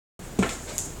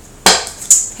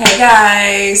Hey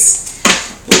guys,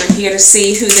 we're here to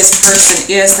see who this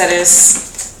person is that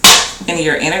is in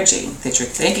your energy that you're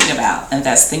thinking about and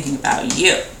that's thinking about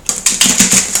you.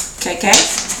 Okay?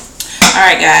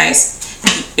 Alright guys,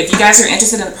 if you guys are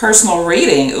interested in a personal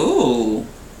reading, ooh,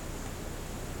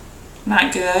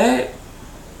 not good,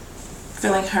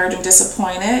 feeling hurt and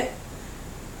disappointed.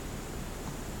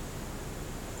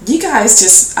 You guys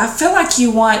just, I feel like you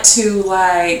want to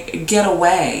like get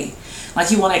away. Like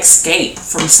you want to escape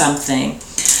from something.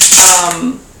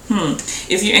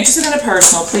 If you're interested in a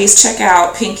personal, please check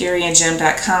out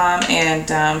pinkariengem.com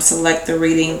and select the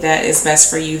reading that is best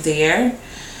for you there.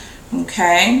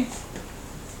 Okay?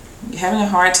 You're having a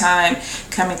hard time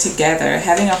coming together,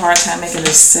 having a hard time making a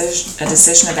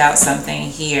decision about something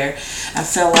here. I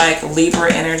feel like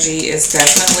Libra energy is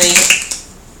definitely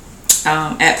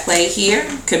at play here.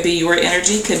 Could be your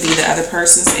energy, could be the other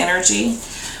person's energy.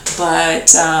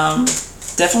 But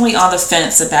definitely on the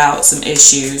fence about some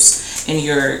issues in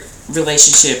your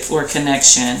relationship or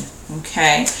connection.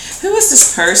 Okay, who is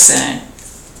this person?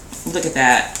 Look at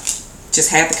that,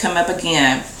 just had to come up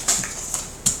again.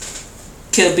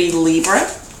 Could be Libra,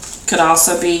 could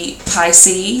also be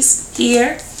Pisces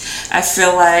here. I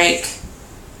feel like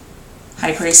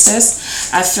High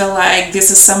Priestess, I feel like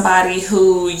this is somebody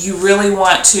who you really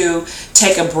want to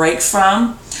take a break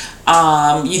from.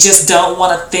 You just don't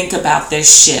want to think about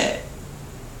this shit,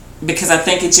 because I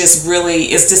think it just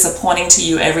really is disappointing to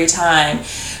you every time,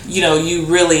 you know, you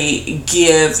really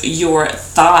give your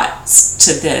thoughts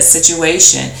to this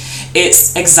situation.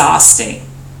 It's exhausting.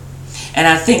 And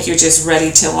I think you're just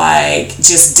ready to like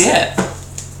just dip.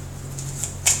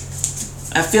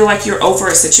 I feel like you're over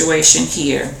a situation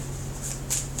here.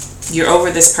 You're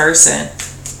over this person.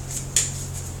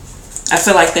 I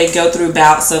feel like they go through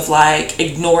bouts of like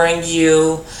ignoring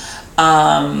you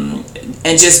and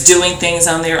just doing things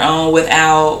on their own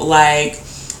without like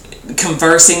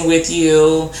conversing with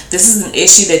you. This is an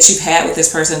issue that you've had with this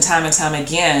person time and time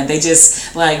again. They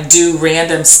just like do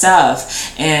random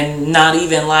stuff and not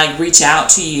even like reach out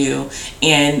to you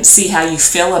and see how you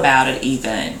feel about it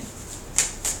even.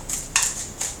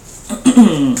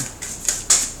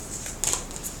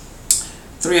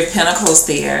 Three of Pentacles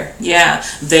there. Yeah,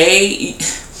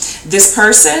 this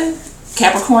person,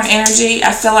 Capricorn energy,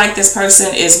 I feel like this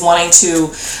person is wanting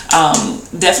to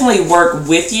definitely work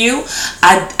with you.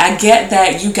 I get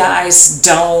that you guys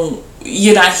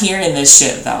you're not hearing this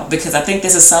shit though, because I think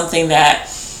this is something that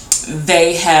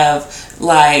they have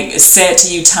like said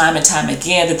to you time and time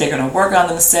again, that they're going to work on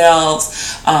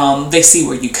themselves. They see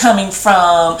where you're coming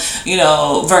from, you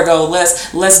know, Virgo,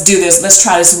 let's do this, let's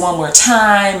try this one more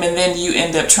time, and then you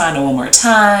end up trying it one more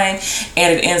time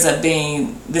and it ends up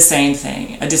being the same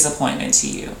thing, a disappointment to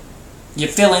you. Your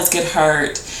feelings get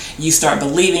hurt, you start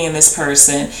believing in this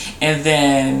person, and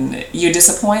then you're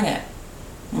disappointed.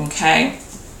 Okay,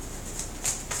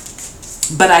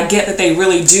 but I get that they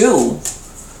really do,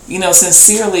 you know,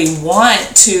 sincerely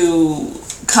want to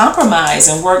compromise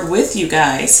and work with you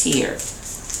guys here.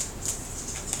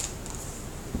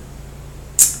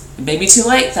 Maybe too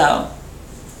late though.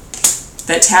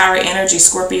 That Tower energy,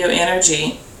 Scorpio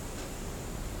energy.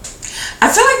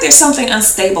 I feel like there's something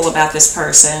unstable about this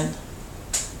person.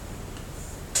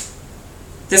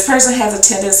 This person has a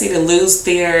tendency to lose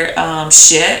their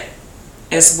shit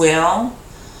as well.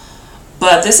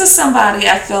 But this is somebody,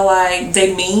 I feel like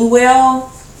they mean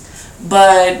well,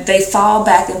 but they fall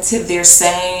back into their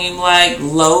same like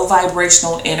low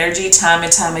vibrational energy time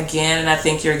and time again, and I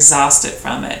think you're exhausted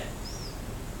from it.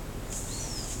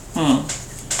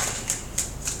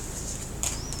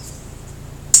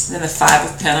 Then the Five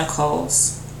of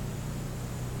Pentacles.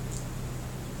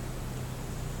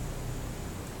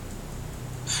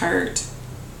 Hurt.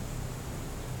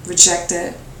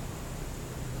 Rejected.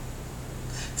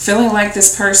 Feeling like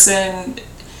this person,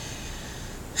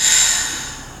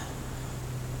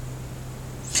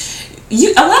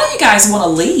 a lot of you guys want to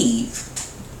leave,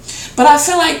 but I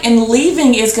feel like in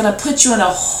leaving is going to put you in a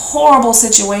horrible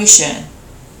situation.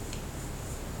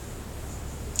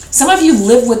 Some of you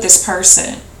live with this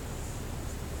person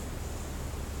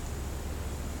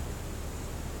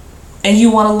and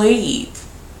you want to leave,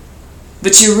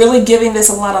 but you're really giving this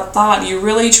a lot of thought. You're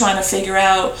really trying to figure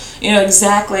out, you know,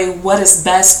 exactly what is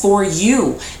best for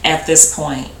you at this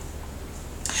point,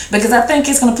 because I think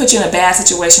it's going to put you in a bad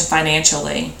situation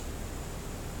financially.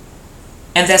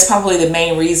 And that's probably the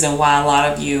main reason why a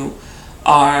lot of you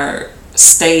are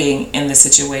staying in the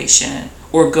situation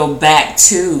or go back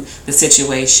to the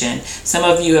situation. Some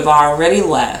of you have already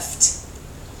left,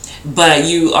 but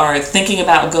you are thinking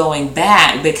about going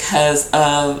back because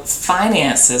of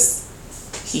finances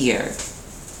here.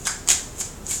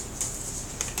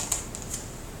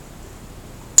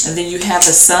 And then you have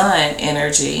the Sun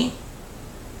energy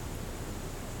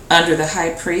under the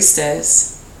High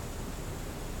Priestess.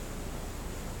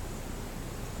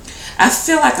 I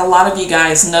feel like a lot of you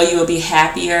guys know you will be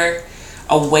happier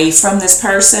away from this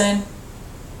person,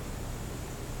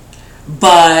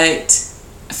 but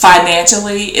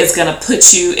financially it's going to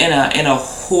put you in a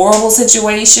horrible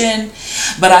situation.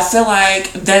 But I feel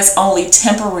like that's only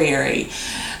temporary.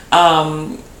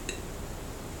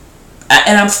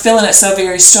 And I'm feeling it so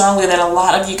very strongly that a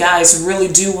lot of you guys really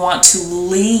do want to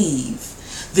leave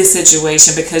this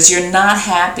situation because you're not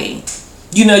happy.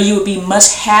 You know, you would be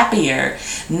much happier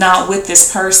not with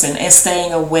this person and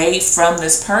staying away from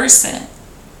this person.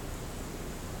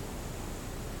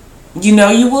 You know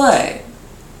you would,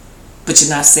 but you're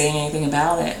not saying anything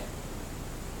about it.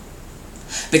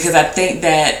 Because I think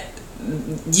that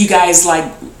you guys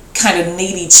like kind of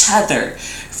need each other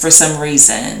for some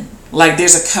reason. Like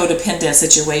there's a codependent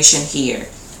situation here.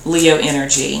 Leo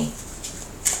energy.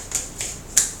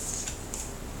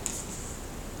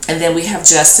 And then we have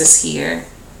Justice here.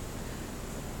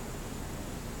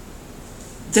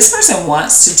 This person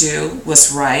wants to do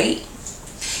what's right.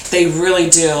 They really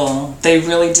do. They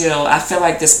really do. I feel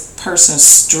like this person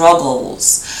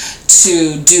struggles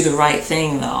to do the right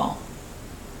thing though.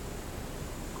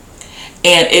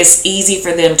 And it's easy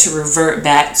for them to revert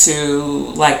back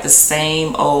to like the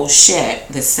same old shit,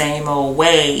 the same old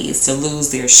ways, to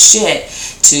lose their shit,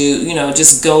 to, you know,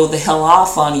 just go the hell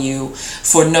off on you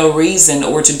for no reason,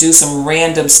 or to do some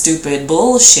random stupid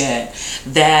bullshit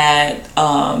that,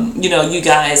 you know, you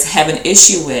guys have an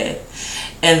issue with.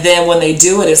 And then when they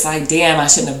do it, it's like, damn, I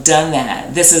shouldn't have done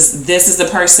that. This is the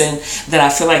person that I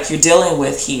feel like you're dealing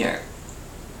with here.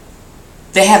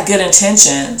 They have good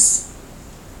intentions.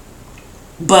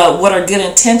 But what are good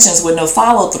intentions with no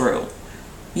follow through?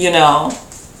 You know?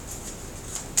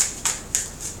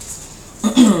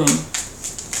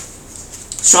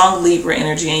 Strong Libra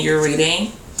energy in your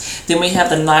reading. Then we have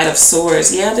the Knight of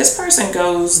Swords. Yeah, this person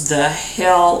goes the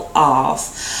hell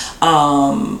off.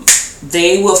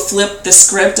 They will flip the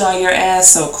script on your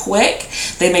ass so quick.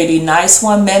 They may be nice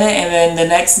one minute and then the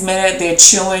next minute they're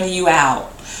chewing you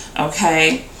out.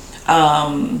 Okay?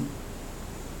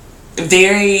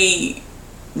 Very,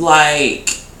 like,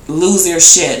 lose their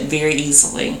shit very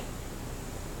easily.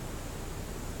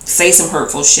 Say some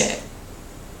hurtful shit.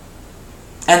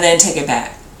 And then take it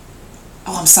back.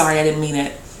 Oh, I'm sorry, I didn't mean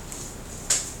it.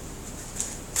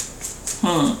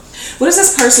 What does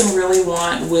this person really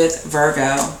want with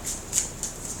Virgo?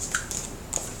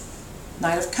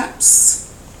 Knight of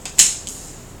Cups.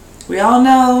 We all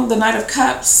know the Knight of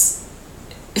Cups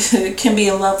can be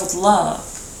in love with love.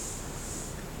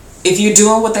 If you're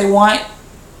doing what they want,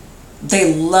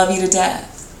 they love you to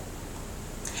death.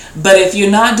 But if you're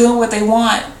not doing what they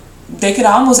want, they could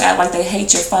almost act like they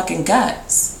hate your fucking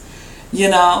guts. You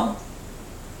know?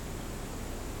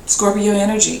 Scorpio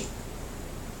energy.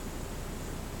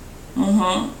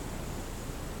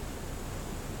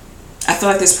 I feel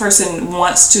like this person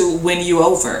wants to win you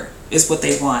over, is what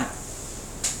they want.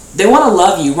 They want to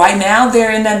love you. Right now,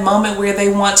 they're in that moment where they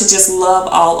want to just love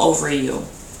all over you.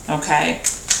 Okay?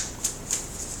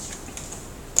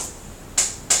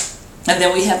 And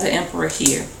then we have the Emperor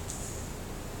here.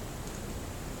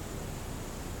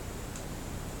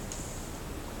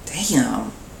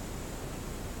 Damn.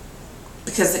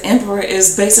 Because the Emperor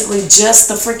is basically just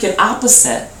the freaking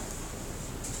opposite.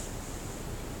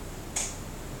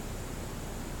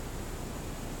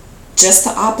 Just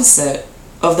the opposite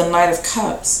of the Knight of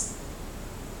Cups.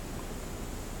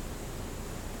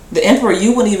 The Emperor,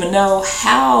 you wouldn't even know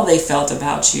how they felt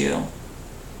about you.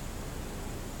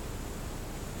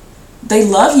 They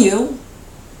love you.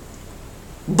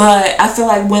 But I feel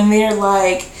like when they're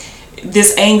like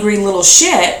this angry little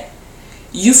shit,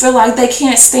 you feel like they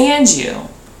can't stand you.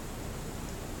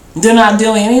 They're not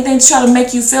doing anything to try to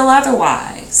make you feel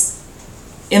otherwise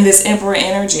in this Emperor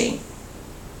energy.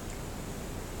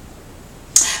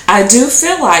 I do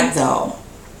feel like, though,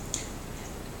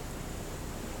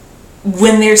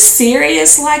 when they're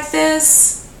serious like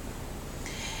this,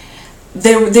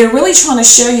 they're really trying to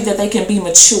show you that they can be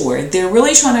mature. They're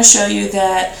really trying to show you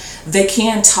that they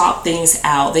can talk things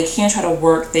out. They can try to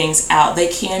work things out. They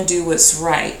can do what's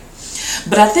right.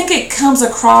 But I think it comes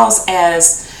across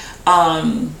as,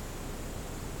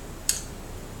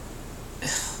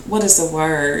 what is the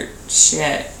word?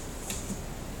 Shit.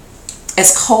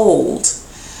 As cold.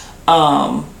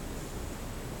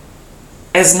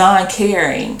 As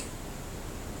non-caring.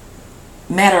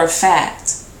 Matter of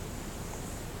fact.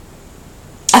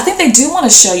 I think they do want to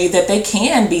show you that they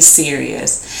can be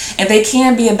serious and they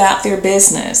can be about their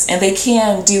business and they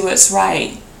can do what's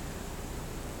right.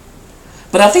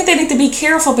 But I think they need to be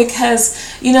careful because,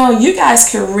 you know, you guys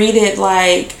can read it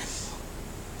like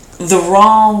the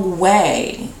wrong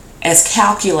way as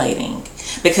calculating.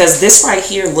 Because this right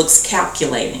here looks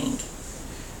calculating.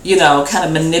 You know, kind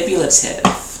of manipulative.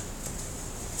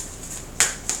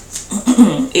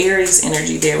 Aries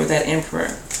energy there with that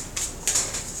Emperor.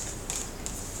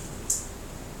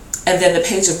 And then the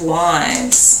Page of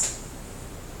Wands.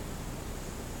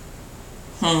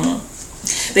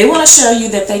 They want to show you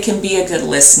that they can be a good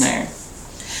listener.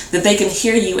 That they can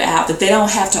hear you out. That they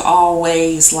don't have to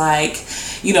always, like,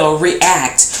 you know,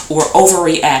 react or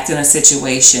overreact in a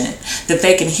situation. That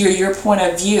they can hear your point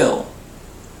of view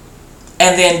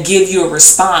and then give you a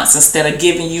response instead of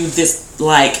giving you this,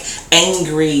 like,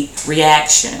 angry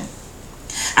reaction.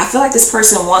 I feel like this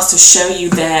person wants to show you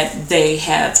that they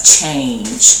have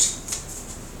changed.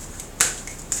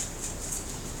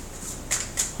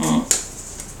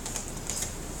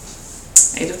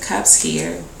 Eight of Cups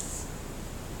here.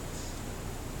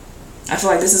 I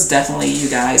feel like this is definitely you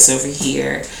guys over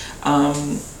here.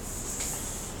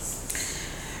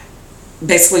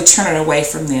 Basically turning away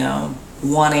from them,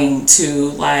 wanting to,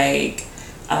 like,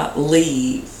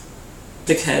 leave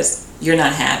because you're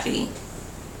not happy.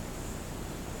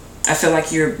 I feel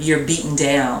like you're beaten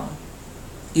down.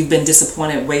 You've been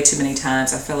disappointed way too many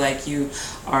times. I feel like you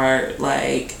are,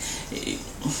 like,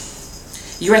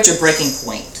 you're at your breaking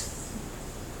point.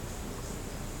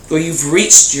 Or you've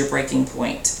reached your breaking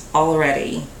point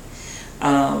already.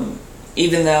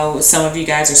 Even though some of you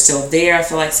guys are still there, I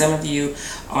feel like some of you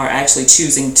are actually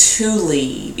choosing to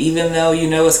leave. Even though you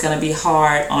know it's going to be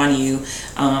hard on you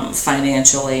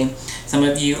financially. Some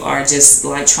of you are just,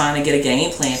 like, trying to get a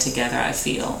game plan together, I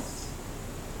feel.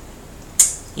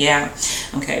 Yeah.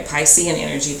 Okay, Piscean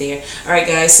energy there. Alright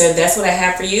guys, so that's what I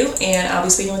have for you. And I'll be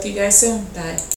speaking with you guys soon. Bye.